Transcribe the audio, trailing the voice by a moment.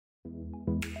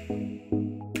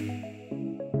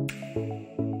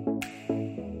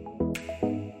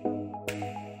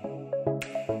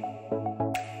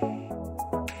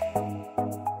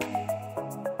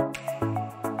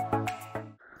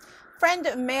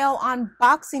friend mail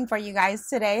unboxing for you guys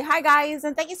today. Hi guys,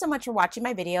 and thank you so much for watching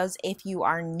my videos. If you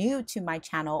are new to my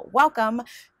channel, welcome.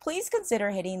 Please consider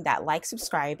hitting that like,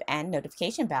 subscribe, and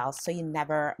notification bell so you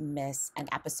never miss an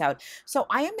episode. So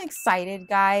I am excited,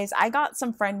 guys. I got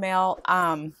some friend mail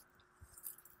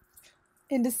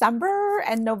in December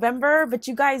and November, but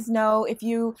you guys know, if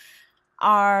you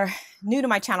are new to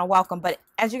my channel, welcome. But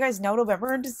as you guys know,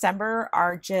 November and December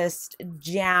are just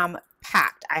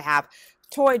jam-packed. I have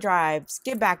toy drives,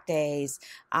 give back days.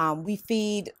 We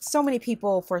feed so many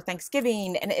people for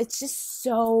Thanksgiving, and it's just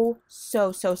so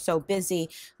busy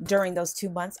during those 2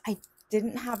 months. I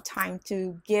didn't have time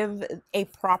to give a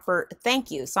proper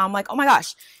thank you. So I'm like, oh my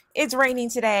gosh, it's raining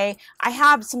today. I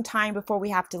have some time before we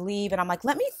have to leave. And I'm like,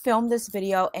 let me film this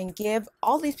video and give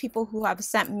all these people who have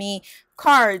sent me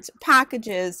cards,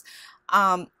 packages,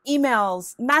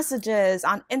 emails, messages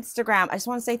on Instagram. I just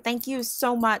want to say thank you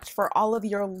so much for all of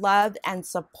your love and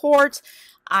support.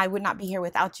 I would not be here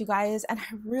without you guys, and I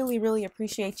really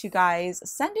appreciate you guys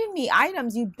sending me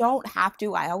items. You don't have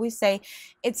to. I always say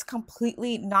it's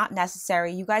completely not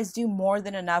necessary. You guys do more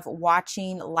than enough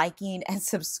watching, liking, and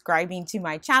subscribing to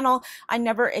my channel. I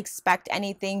never expect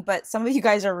anything, but some of you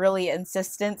guys are really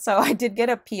insistent. So I did get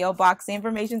a P.O. box. The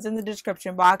information's in the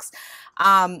description box.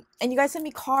 And you guys send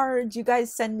me cards, you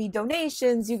guys send me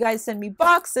donations, you guys send me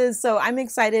boxes. So I'm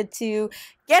excited to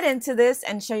get into this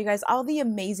and show you guys all the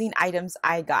amazing items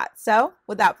I got. So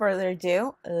without further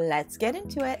ado, let's get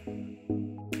into it.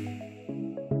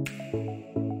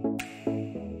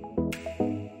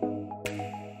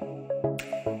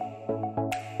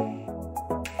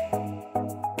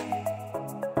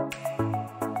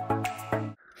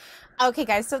 Okay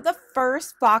guys, so the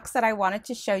first box that I wanted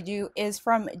to show you is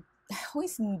from, I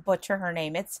always butcher her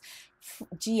name. It's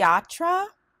Giatra.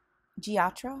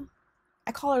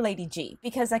 I call her Lady G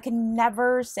because I can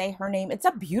never say her name. It's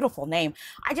a beautiful name.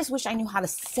 I just wish I knew how to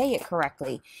say it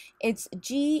correctly. It's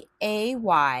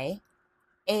Gayatry.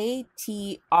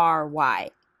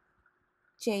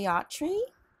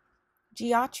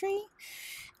 Giatry.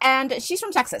 And she's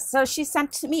from Texas. So she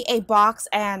sent me a box,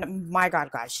 and my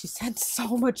God, guys, she sent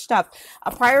so much stuff.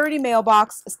 A priority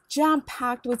mailbox,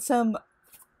 jam-packed with some,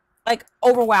 like,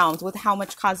 overwhelmed with how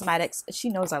much cosmetics. She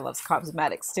knows I love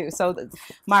cosmetics too. So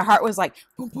my heart was like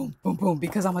boom, boom, boom, boom,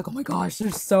 because I'm like, oh my gosh,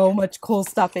 there's so much cool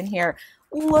stuff in here.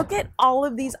 Look at all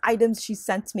of these items she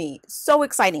sent me. So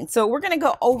exciting. So we're going to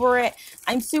go over it.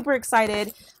 I'm super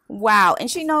excited. Wow. And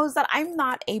she knows that I'm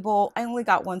not able, I only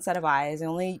got one set of eyes.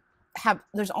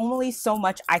 There's only so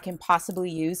much I can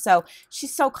possibly use. So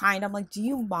she's so kind. I'm like, do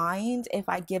you mind if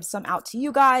I give some out to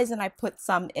you guys? And I put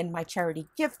some in my charity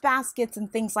gift baskets and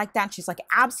things like that. And she's like,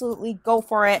 absolutely, go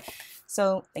for it.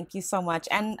 So thank you so much.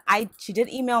 And she did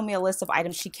email me a list of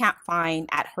items she can't find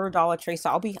at her Dollar Tree. So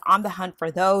I'll be on the hunt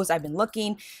for those. I've been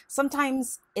looking.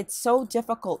 Sometimes it's so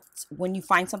difficult when you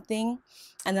find something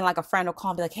and then like a friend will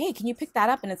call and be like, hey, can you pick that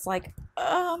up? And it's like,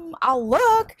 I'll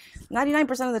look.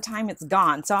 99% of the time it's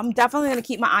gone. So I'm definitely going to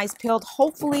keep my eyes peeled.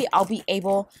 Hopefully I'll be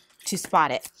able to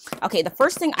spot it. Okay, the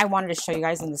first thing I wanted to show you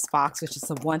guys in this box, which is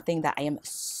the one thing that I am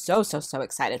so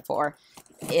excited for,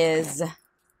 is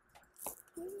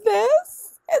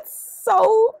this. It's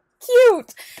so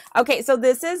cute. Okay, so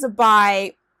this is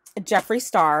by Jeffree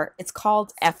Star. It's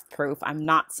called F-Proof. I'm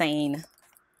not saying,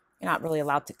 you're not really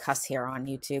allowed to cuss here on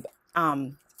YouTube.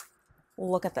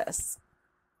 Look at this.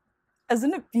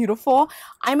 Isn't it beautiful?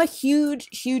 I'm a huge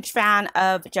fan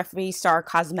of Jeffree Star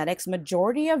cosmetics.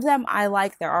 Majority of them I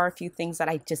like. There are a few things that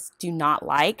I just do not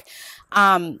like.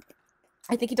 I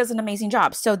think he does an amazing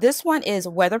job. So this one is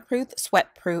weatherproof,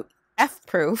 sweatproof,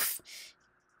 F-proof,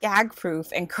 gag proof,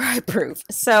 and cry proof.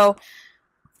 So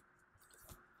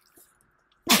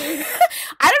I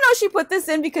don't know, she put this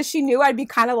in because she knew I'd be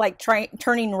kind of like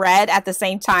turning red at the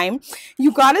same time.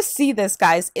 You gotta see this,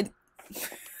 guys.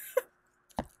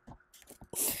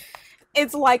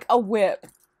 It's like a whip.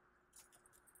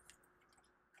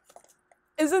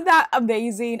 Isn't that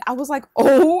amazing? I was like,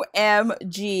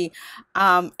 OMG.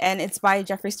 And it's by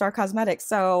Jeffree Star Cosmetics.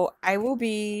 So I will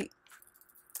be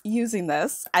using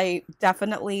this. I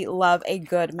definitely love a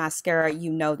good mascara.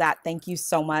 You know that. Thank you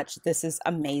so much. This is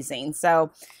amazing.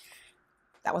 So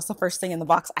that was the first thing in the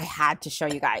box I had to show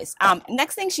you guys.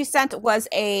 Next thing she sent was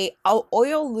a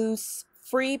oil loose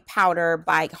free powder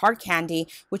by Hard Candy,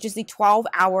 which is the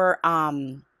 12-hour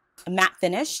matte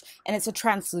finish, and it's a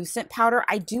translucent powder.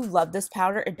 I do love this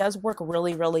powder. It does work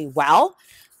really well.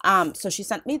 So she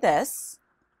sent me this.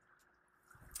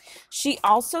 She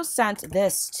also sent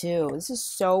this too. This is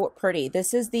so pretty.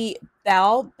 This is the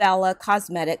Bella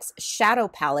Cosmetics Shadow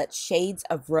Palette Shades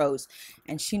of Rose.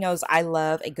 And she knows I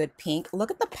love a good pink.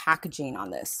 Look at the packaging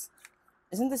on this.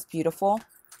 Isn't this beautiful?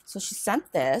 So she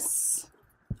sent this.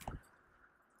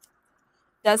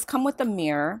 Does come with a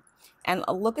mirror. And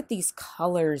look at these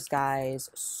colors,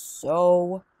 guys.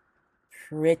 So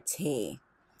pretty.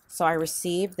 So I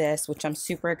received this, which I'm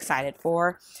super excited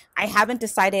for. I haven't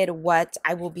decided what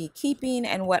I will be keeping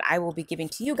and what I will be giving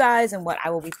to you guys and what I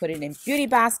will be putting in beauty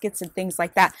baskets and things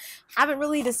like that. Haven't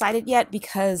really decided yet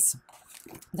because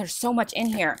there's so much in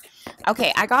here.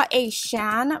 Okay, I got a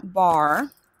Shan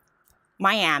Bar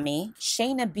Miami,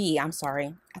 Shayna B, I'm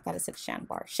sorry. I thought it said Shan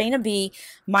Bar. Shayna B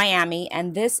Miami,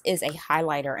 and this is a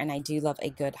highlighter, and I do love a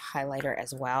good highlighter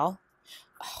as well.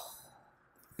 Oh.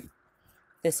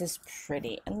 This is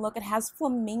pretty. And look, it has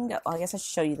flamingo. Oh, I guess I should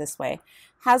show you this way.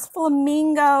 Has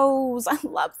flamingos. I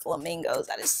love flamingos.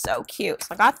 That is so cute.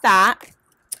 So I got that.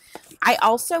 I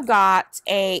also got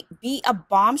a Be a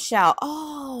Bombshell.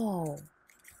 Oh,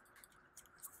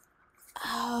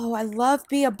 I love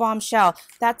Be a Bombshell.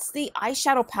 That's the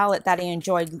eyeshadow palette that I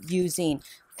enjoyed using.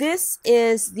 This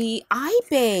is the eye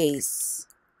base.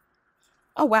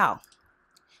 Oh, wow.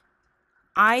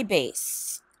 Eye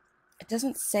base. It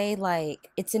doesn't say, like,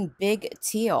 it's in big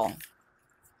teal.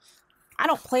 I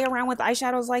don't play around with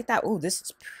eyeshadows like that. Ooh, this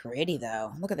is pretty,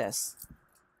 though. Look at this.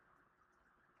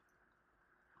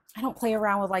 I don't play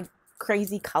around with, like,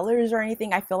 crazy colors or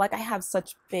anything. I feel like I have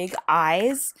such big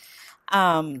eyes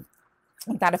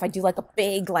that if I do, like, a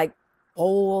big, like,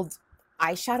 bold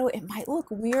eyeshadow, it might look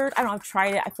weird. I don't know, I've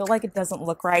tried it. I feel like it doesn't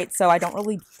look right, so I don't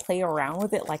really play around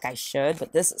with it like I should,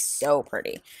 but this is so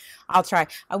pretty. I'll try.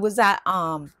 I was at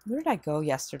where did I go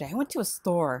yesterday? I went to a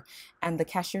store and the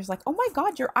cashier's like, "Oh my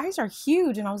god, your eyes are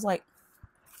huge." And I was like,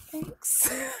 "Thanks." I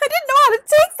didn't know how to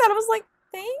take that. I was like,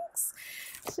 "Thanks."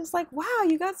 She's like, "Wow,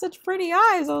 you got such pretty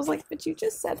eyes." I was like, "But you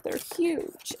just said they're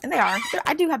huge." And they are.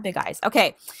 I do have big eyes.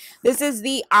 Okay. This is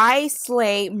the Eye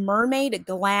Slay Mermaid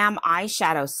Glam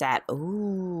Eyeshadow Set.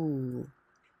 Ooh.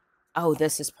 Oh,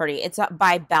 this is pretty. It's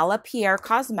by Bella Pierre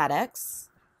Cosmetics.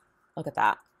 Look at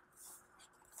that.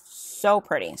 So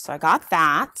pretty. So I got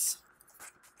that.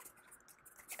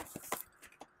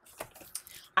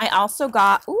 I also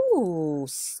got, ooh,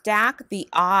 Stack the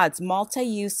Odds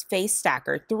Multi-Use Face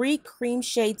Stacker. 3 cream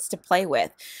shades to play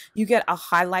with. You get a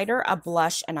highlighter, a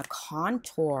blush, and a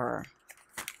contour.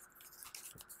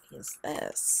 What is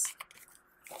this?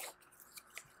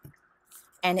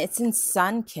 And it's in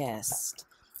Sunkissed.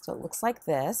 So it looks like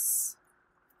this.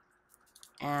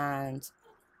 And,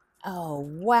 oh,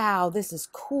 wow, this is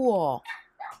cool.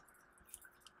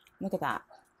 Look at that.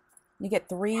 You get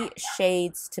 3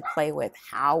 shades to play with.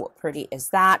 How pretty is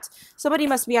that? Somebody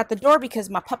must be at the door because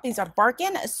my puppies are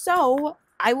barking. So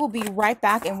I will be right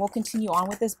back and we'll continue on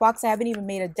with this box. I haven't even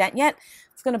made a dent yet.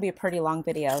 It's going to be a pretty long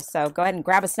video. So go ahead and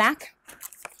grab a snack,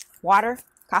 water,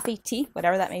 coffee, tea,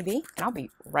 whatever that may be. And I'll be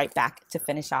right back to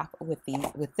finish off with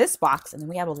this box. And then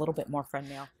we have a little bit more friend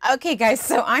mail. Okay, guys,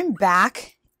 so I'm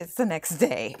back. It's the next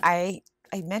day.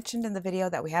 I mentioned in the video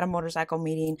that we had a motorcycle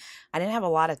meeting. I didn't have a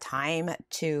lot of time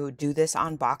to do this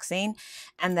unboxing.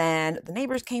 And then the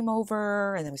neighbors came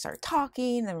over and then we started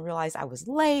talking and then we realized I was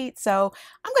late. So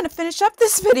I'm going to finish up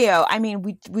this video. I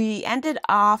mean, we ended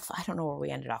off, I don't know where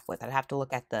we ended off with. I'd have to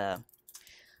look at the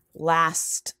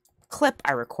last clip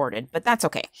I recorded, but that's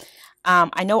okay.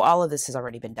 I know all of this has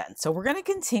already been done. So we're going to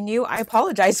continue. I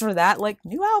apologize for that. Like,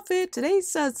 new outfit.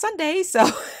 Today's Sunday. So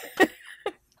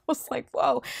was like,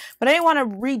 whoa, but I didn't want to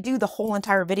redo the whole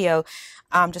entire video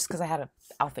just because I had an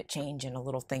outfit change and a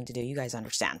little thing to do. You guys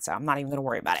understand, so I'm not even going to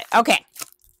worry about it. Okay,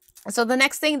 so the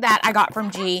next thing that I got from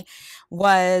G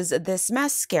was this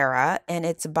mascara, and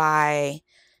it's by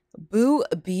Boo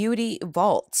Beauty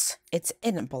Vault. It's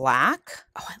in black.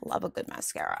 Oh, I love a good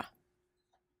mascara.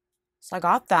 So I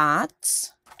got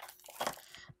that.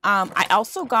 I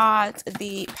also got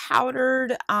the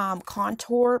powdered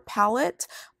contour palette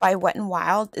by Wet n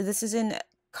Wild. This is in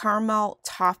Caramel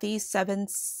Toffee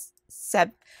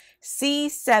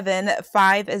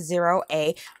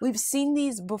C750A. We've seen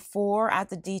these before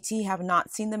at the DT, have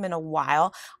not seen them in a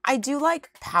while. I do like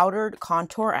powdered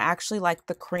contour. I actually like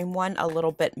the cream one a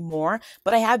little bit more,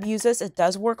 but I have used this. It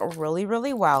does work really,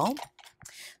 really well.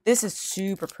 This is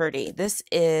super pretty. This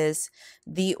is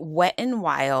the Wet n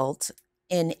Wild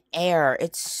in Air.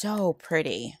 It's so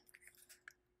pretty.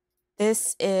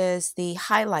 This is the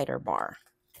highlighter bar.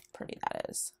 Pretty that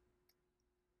is.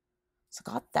 So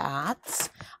got that.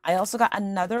 I also got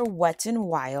another Wet n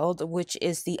Wild, which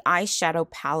is the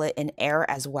eyeshadow palette in Air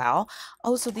as well.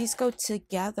 Oh, so these go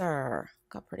together.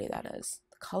 Look how pretty that is.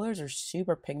 The colors are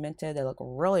super pigmented. They look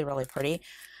really, really pretty.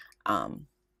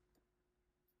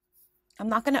 I'm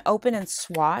not going to open and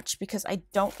swatch because I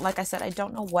don't, like I said, I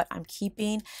don't know what I'm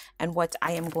keeping and what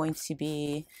I am going to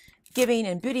be giving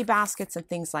in beauty baskets and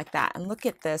things like that. And look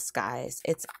at this, guys.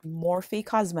 It's Morphe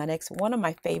Cosmetics, one of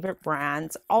my favorite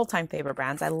brands, all-time favorite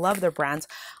brands. I love their brands.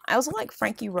 I also like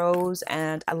Frankie Rose,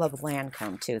 and I love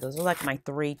Lancome too. Those are like my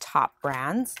 3 top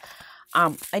brands.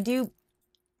 I do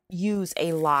use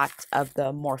a lot of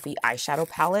the Morphe eyeshadow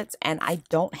palettes, and I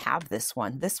don't have this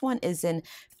one. This one is in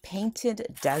Painted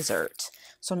Desert.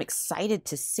 So I'm excited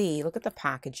to see, look at the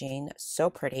packaging, so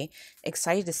pretty.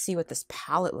 Excited to see what this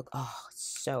palette looks, oh,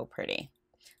 so pretty.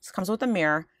 This comes with a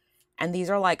mirror, and these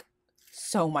are like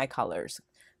so my colors.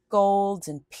 Golds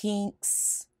and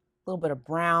pinks, a little bit of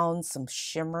brown, some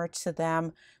shimmer to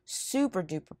them. Super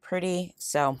duper pretty.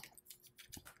 So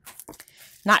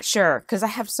not sure, because I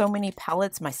have so many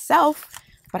palettes myself,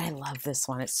 but I love this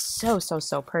one. It's so, so,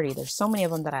 so pretty. There's so many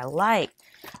of them that I like.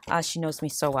 She knows me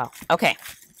so well. Okay,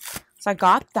 so I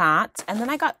got that, and then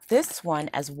I got this one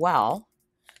as well.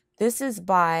 This is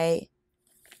by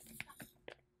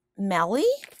Melly.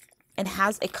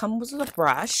 It comes with a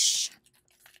brush.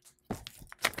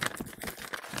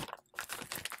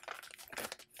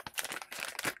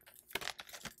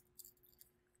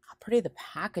 How pretty the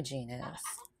packaging is.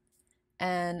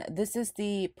 And this is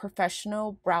the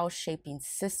Professional Brow Shaping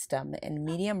System in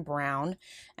medium brown.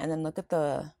 And then look at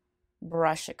the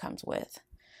brush it comes with.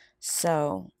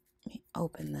 So let me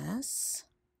open this.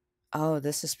 Oh,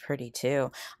 this is pretty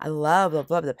too. I love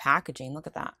the packaging. Look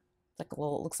at that. Like a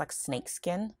little, it looks like snake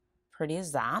skin. Pretty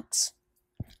as that.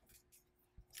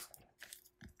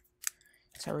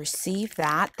 So I received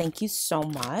that. Thank you so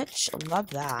much. I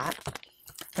love that.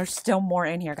 There's still more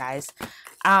in here, guys.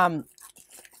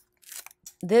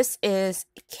 This is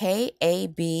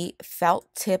KAB felt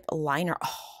tip liner.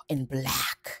 Oh, in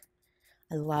black.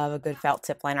 I love a good felt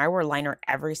tip liner. I wear liner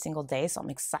every single day, so I'm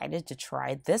excited to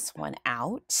try this one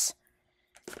out.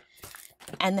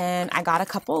 And then I got a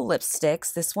couple of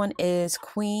lipsticks. This one is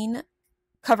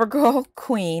CoverGirl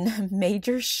Queen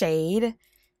Major Shade.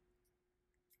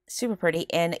 Super pretty.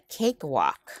 And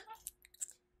Cakewalk.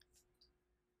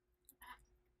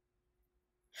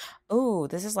 Ooh,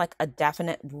 this is like a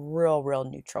definite real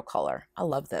neutral color. I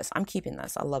love this. I'm keeping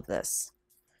this. I love this.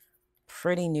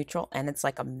 Pretty neutral, and it's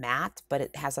like a matte, but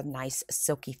it has a nice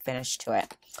silky finish to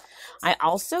it. I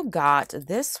also got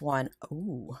this one,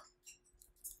 ooh,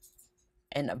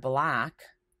 in black.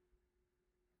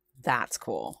 That's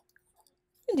cool.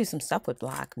 You can do some stuff with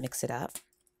black, mix it up.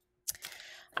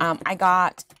 I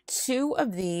got 2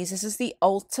 of these. This is the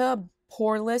Ulta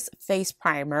Poreless Face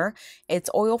Primer. It's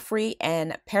oil-free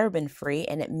and paraben-free,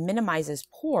 and it minimizes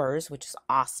pores, which is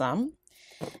awesome.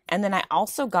 And then I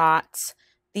also got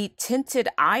the Tinted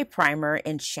Eye Primer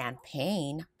in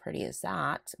Champagne. Pretty as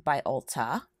that, by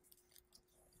Ulta.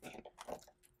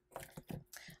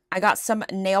 I got some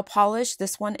nail polish.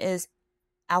 This one is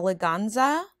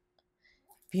Eleganza.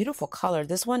 Beautiful color.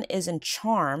 This one is in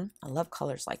Charm. I love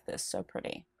colors like this. So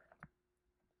pretty.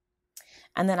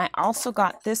 And then I also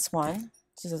got this one.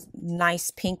 This is a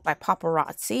nice pink by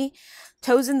Paparazzi.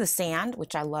 Toes in the Sand,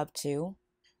 which I love too.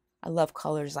 I love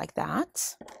colors like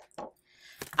that.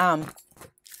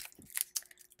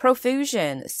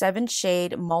 Profusion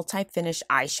 7-shade multi-finish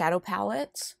eyeshadow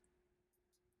palette.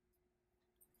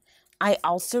 I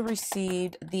also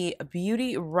received the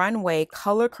Beauty Runway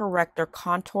Color Corrector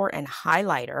Contour and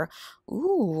Highlighter.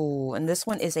 Ooh, and this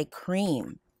one is a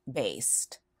cream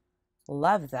based.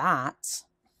 Love that.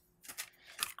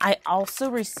 I also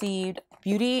received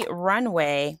Beauty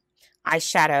Runway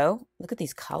eyeshadow. Look at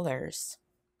these colors.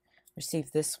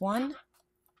 Received this one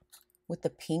with the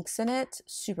pinks in it.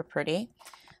 Super pretty.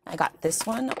 I got this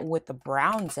one with the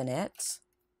browns in it.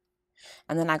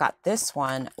 And then I got this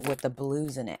one with the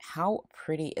blues in it. How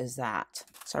pretty is that?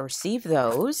 So I received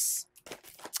those.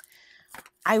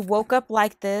 I woke up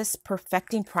like this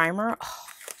Perfecting Primer. Oh.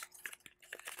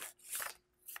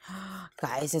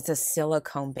 Guys, it's a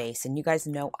silicone base. And you guys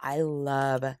know I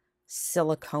love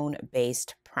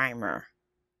silicone-based primer.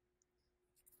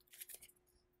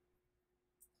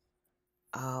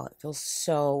 Oh, it feels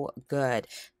so good.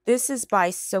 This is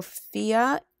by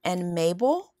Sophia and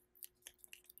Mabel.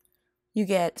 You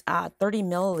get 30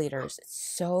 milliliters.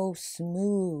 It's so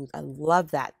smooth. I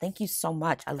love that. Thank you so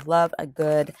much. I love a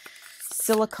good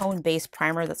silicone-based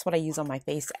primer. That's what I use on my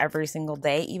face every single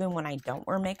day. Even when I don't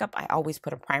wear makeup, I always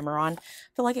put a primer on. I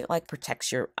feel like it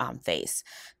protects your face.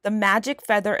 The Magic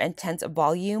Feather Intense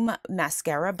Volume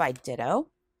Mascara by Ditto.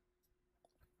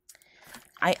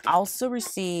 I also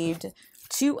received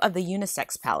 2 of the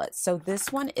unisex palettes. So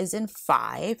this one is in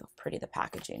 5. How pretty the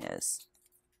packaging is.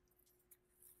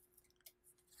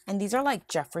 And these are like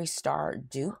Jeffree Star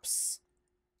dupes.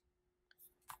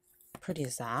 Pretty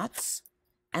as that.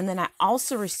 And then I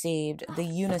also received the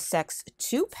Unisex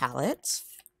 2 palette.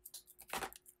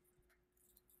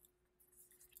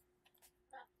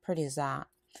 Pretty as that.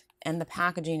 And the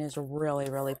packaging is really,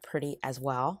 really pretty as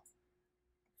well.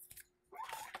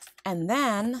 And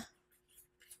then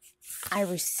I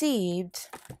received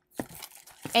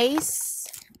Ace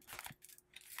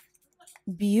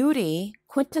Beauty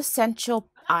Quintessential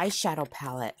Eyeshadow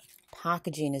Palette.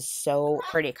 Packaging is so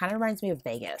pretty. It kind of reminds me of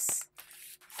Vegas.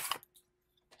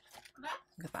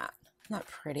 Look at that. Isn't that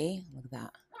pretty? Look at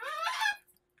that.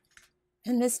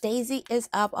 And Miss Daisy is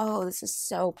up. Oh, this is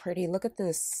so pretty. Look at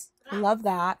this. I love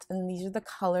that. And these are the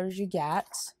colors you get.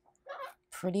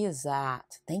 Pretty as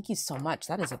that. Thank you so much.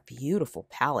 That is a beautiful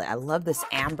palette. I love this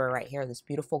amber right here. This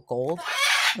beautiful gold.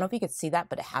 I don't know if you could see that,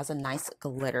 but it has a nice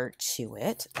glitter to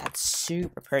it. That's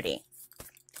super pretty.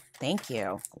 Thank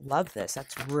you. Love this.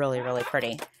 That's really, really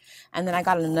pretty. And then I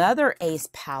got another Ace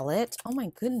palette. Oh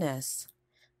my goodness.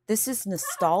 This is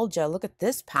nostalgia. Look at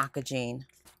this packaging.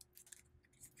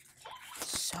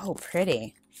 So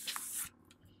pretty.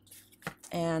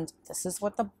 And this is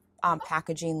what the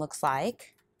packaging looks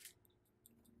like.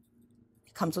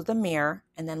 It comes with a mirror.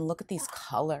 And then look at these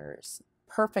colors.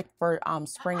 Perfect for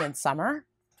spring and summer.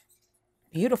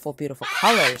 Beautiful, beautiful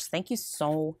colors. Thank you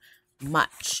so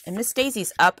much. And Miss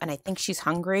Daisy's up and I think she's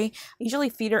hungry. I usually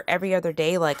feed her every other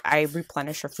day. Like I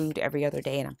replenish her food every other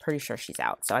day and I'm pretty sure she's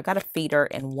out. So I got to feed her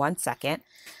in 1 second.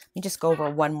 Let me just go over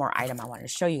one more item I wanted to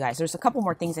show you guys. There's a couple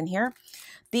more things in here.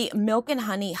 The Milk and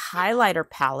Honey Highlighter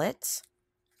Palette.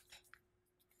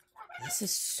 This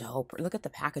is so pretty. Look at the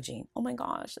packaging. Oh my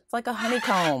gosh. It's like a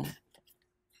honeycomb.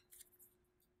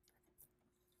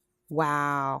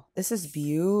 Wow. This is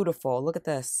beautiful. Look at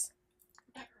this.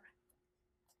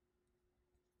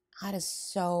 That is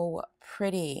so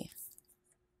pretty.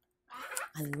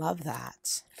 I love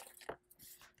that.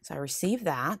 So I received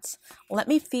that. Let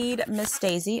me feed Miss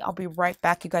Daisy. I'll be right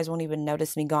back. You guys won't even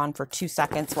notice me gone for 2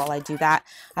 seconds while I do that.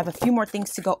 I have a few more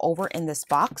things to go over in this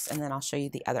box, and then I'll show you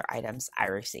the other items I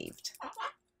received.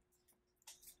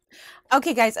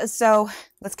 Okay, guys, so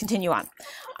let's continue on.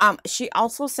 She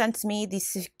also sent me the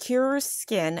Secure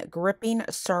Skin Gripping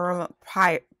Serum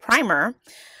Primer.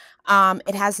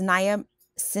 It has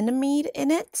niacinamide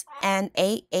in it and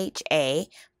AHA.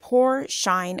 Pore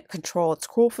Shine Control. It's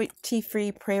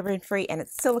cruelty-free, paraben-free, and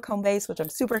it's silicone-based, which I'm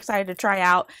super excited to try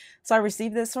out. So I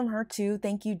received this from her too.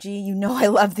 Thank you, G. You know I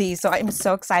love these, so I'm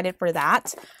so excited for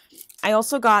that. I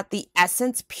also got the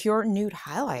Essence Pure Nude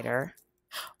Highlighter.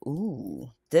 Ooh,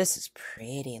 this is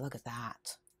pretty. Look at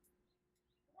that.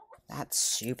 That's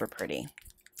super pretty.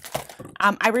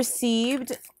 I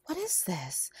received, what is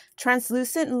this?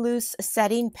 Translucent Loose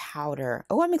Setting Powder.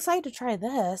 Oh, I'm excited to try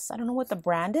this. I don't know what the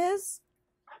brand is.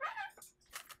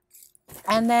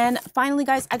 And then finally,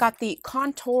 guys, I got the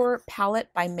Contour Palette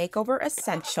by Makeover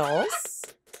Essentials.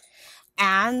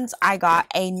 And I got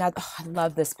another, oh, I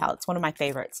love this palette. It's one of my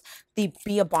favorites. The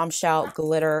Be a Bombshell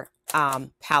Glitter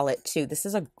palette too. This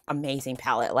is an amazing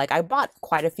palette. Like I bought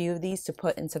quite a few of these to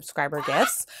put in subscriber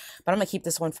gifts, but I'm gonna keep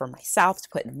this one for myself to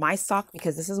put in my stock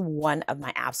because this is one of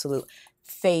my absolute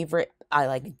favorite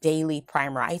like daily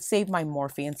primer. I save my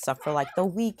Morphe and stuff for like the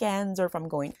weekends or if I'm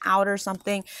going out or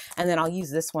something, and then I'll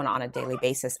use this one on a daily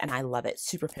basis, and I love it.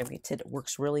 Super pigmented, it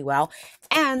works really well,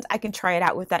 and I can try it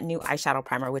out with that new eyeshadow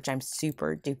primer, which I'm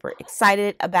super duper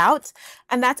excited about.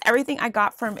 And that's everything I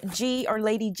got from G, or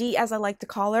Lady G as I like to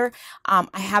call her.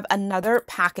 I have another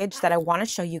package that I want to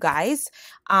show you guys.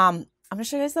 I'm going to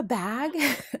show you guys the bag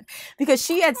because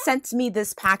she had sent me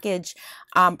this package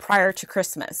prior to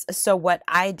Christmas. So what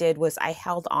I did was I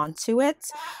held on to it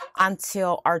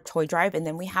until our toy drive, and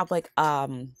then we have like a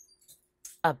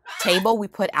table we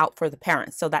put out for the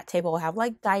parents. So that table will have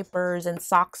like diapers and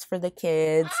socks for the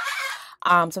kids.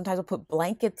 Sometimes we'll put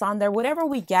blankets on there, whatever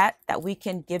we get that we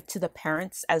can give to the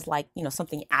parents as like, you know,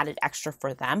 something added extra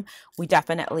for them. We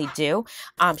definitely do.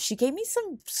 She gave me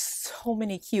so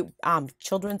many cute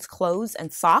children's clothes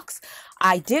and socks.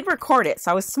 I did record it,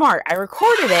 so I was smart. I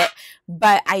recorded it,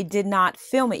 but I did not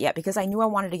film it yet because I knew I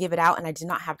wanted to give it out and I did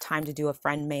not have time to do a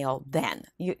friend mail then.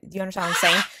 You understand what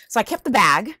I'm saying? So I kept the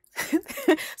bag.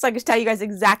 So I could tell you guys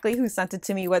exactly who sent it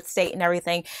to me, what state and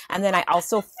everything. And then I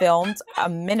also filmed a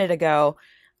minute ago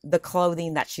the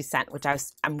clothing that she sent, which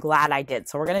I'm glad I did.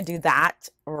 So we're going to do that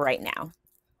right now.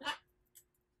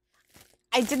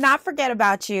 I did not forget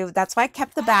about you. That's why I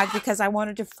kept the bag, because I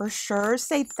wanted to for sure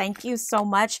say thank you so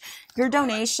much. Your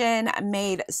donation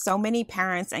made so many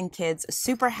parents and kids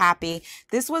super happy.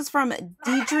 This was from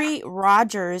Deidre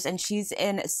Rogers, and she's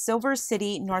in Silver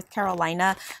City, North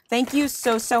Carolina. Thank you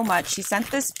so much. She sent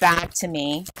this bag to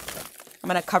me. I'm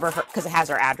going to cover her because it has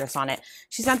her address on it.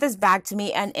 She sent this bag to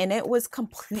me, and in it was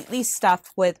completely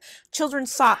stuffed with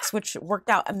children's socks, which worked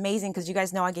out amazing because you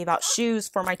guys know I gave out shoes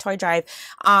for my toy drive.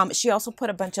 She also put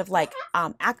a bunch of like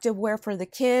active wear for the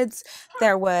kids.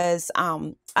 There was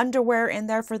underwear in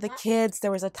there for the kids.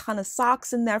 There was a ton of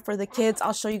socks in there for the kids.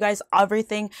 I'll show you guys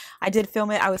everything. I did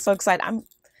film it. I was so excited. I'm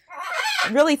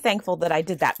really thankful that I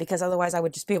did that, because otherwise I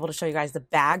would just be able to show you guys the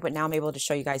bag, but now I'm able to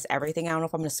show you guys everything. I don't know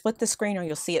if I'm going to split the screen or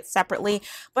you'll see it separately,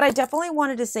 but I definitely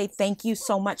wanted to say thank you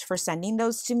so much for sending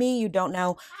those to me. You don't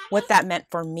know what that meant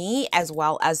for me, as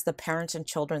well as the parents and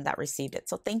children that received it.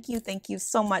 So thank you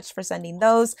so much for sending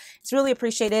those. It's really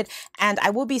appreciated. And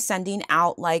I will be sending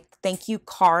out like thank you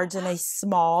cards and a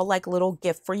small like little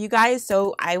gift for you guys.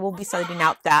 So I will be sending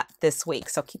out that this week.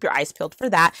 So keep your eyes peeled for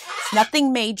that. It's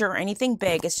nothing major or anything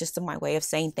big. It's just my way of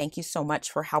saying thank you so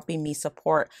much for helping me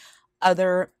support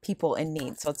other people in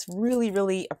need. So it's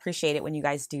really appreciated when you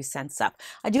guys do send stuff.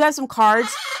 I do have some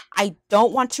cards. I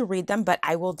don't want to read them, but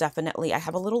I will definitely, I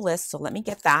have a little list, so let me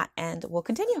get that and we'll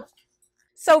continue.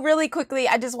 So really quickly,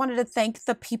 I just wanted to thank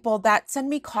the people that send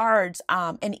me cards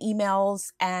and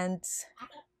emails and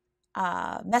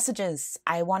messages.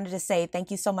 I wanted to say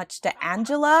thank you so much to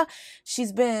Angela.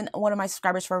 She's been one of my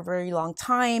subscribers for a very long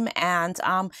time, and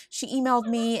she emailed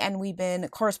me and we've been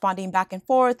corresponding back and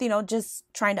forth, you know, just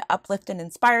trying to uplift and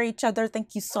inspire each other.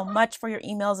 Thank you so much for your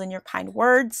emails and your kind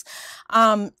words.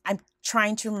 I'm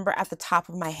trying to remember at the top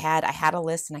of my head. I had a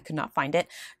list and I could not find it.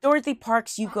 Dorothy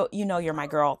Parks, you know you're my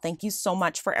girl. Thank you so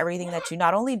much for everything that you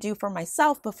not only do for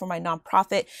myself, but for my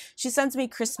nonprofit. She sends me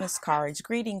Christmas cards,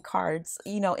 greeting cards,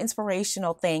 you know,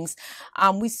 inspirational things.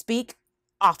 We speak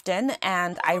often,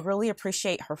 and I really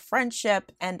appreciate her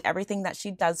friendship and everything that she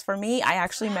does for me. I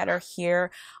actually met her here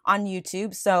on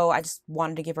YouTube, so I just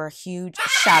wanted to give her a huge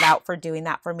shout out for doing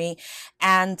that for me.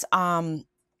 And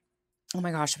oh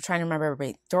my gosh, I'm trying to remember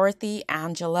everybody. Dorothy,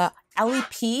 Angela, Ellie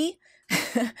P.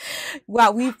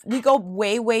 Well, we go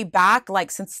way back,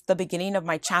 like since the beginning of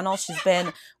my channel.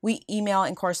 We email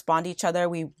and correspond to each other.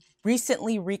 We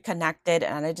recently reconnected,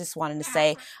 and I just wanted to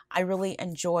say I really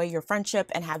enjoy your friendship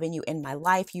and having you in my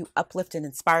life. You uplift and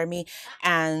inspire me,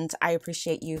 and I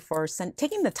appreciate you for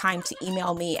taking the time to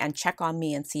email me and check on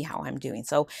me and see how I'm doing.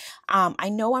 So I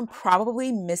know I'm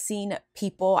probably missing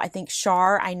people. I think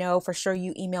Shar, I know for sure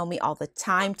you email me all the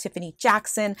time. Tiffany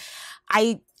Jackson.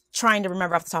 Trying to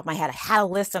remember off the top of my head. I had a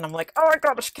list and I'm like, oh my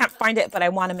gosh, can't find it, but I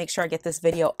want to make sure I get this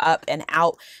video up and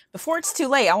out before it's too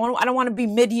late. I don't want to be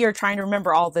mid-year trying to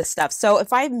remember all this stuff. So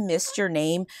if I missed your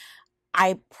name,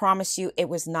 I promise you it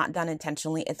was not done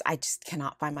intentionally. I just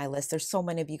cannot find my list. There's so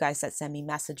many of you guys that send me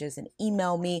messages and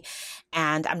email me,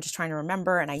 and I'm just trying to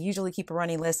remember, and I usually keep a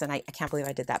running list, and I can't believe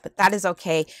I did that, but that is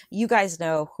okay. You guys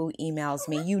know who emails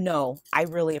me. You know, I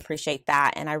really appreciate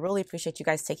that, and I really appreciate you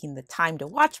guys taking the time to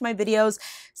watch my videos,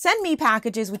 send me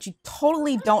packages, which you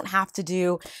totally don't have to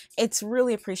do. It's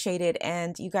really appreciated,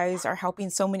 and you guys are helping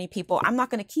so many people. I'm not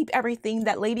going to keep everything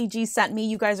that Lady G sent me.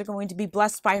 You guys are going to be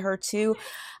blessed by her too.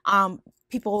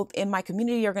 People in my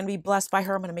community are going to be blessed by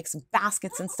her. I'm going to make some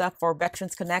baskets and stuff for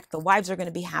Veterans Connect. The wives are going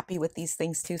to be happy with these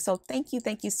things too. So thank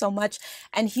you so much.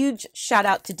 And huge shout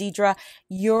out to Deidre.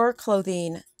 Your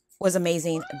clothing was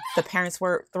amazing. The parents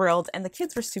were thrilled and the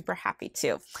kids were super happy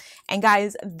too. And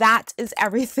guys, that is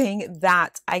everything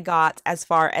that I got as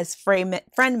far as friend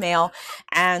mail.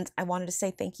 And I wanted to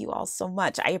say thank you all so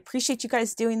much. I appreciate you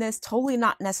guys doing this. Totally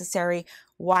not necessary.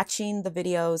 Watching the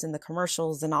videos and the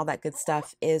commercials and all that good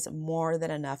stuff is more than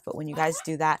enough. But when you guys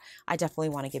do that, I definitely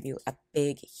want to give you a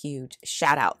big, huge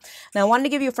shout out. Now, I wanted to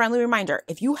give you a friendly reminder.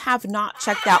 If you have not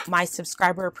checked out my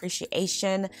subscriber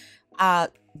appreciation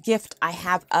gift I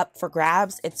have up for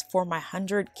grabs, it's for my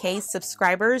 100K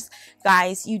subscribers.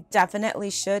 Guys, you definitely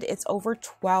should. It's over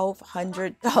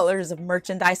 $1,200 of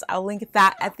merchandise. I'll link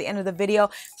that at the end of the video.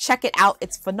 Check it out.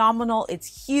 It's phenomenal.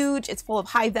 It's huge. It's full of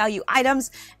high value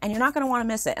items and you're not going to want to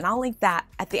miss it. And I'll link that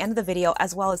at the end of the video,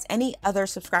 as well as any other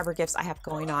subscriber gifts I have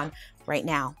going on right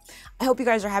now. I hope you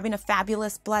guys are having a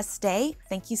fabulous, blessed day.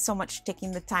 Thank you so much for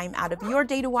taking the time out of your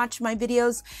day to watch my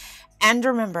videos. And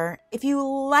remember, if you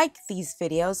like these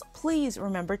videos, please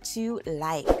remember to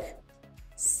like,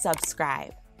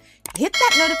 subscribe, hit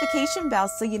that notification bell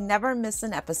so you never miss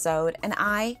an episode. And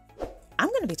I'm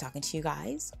going to be talking to you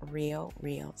guys real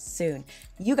soon.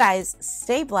 You guys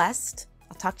stay blessed.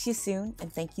 I'll talk to you soon.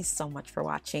 And thank you so much for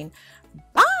watching.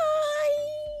 Bye.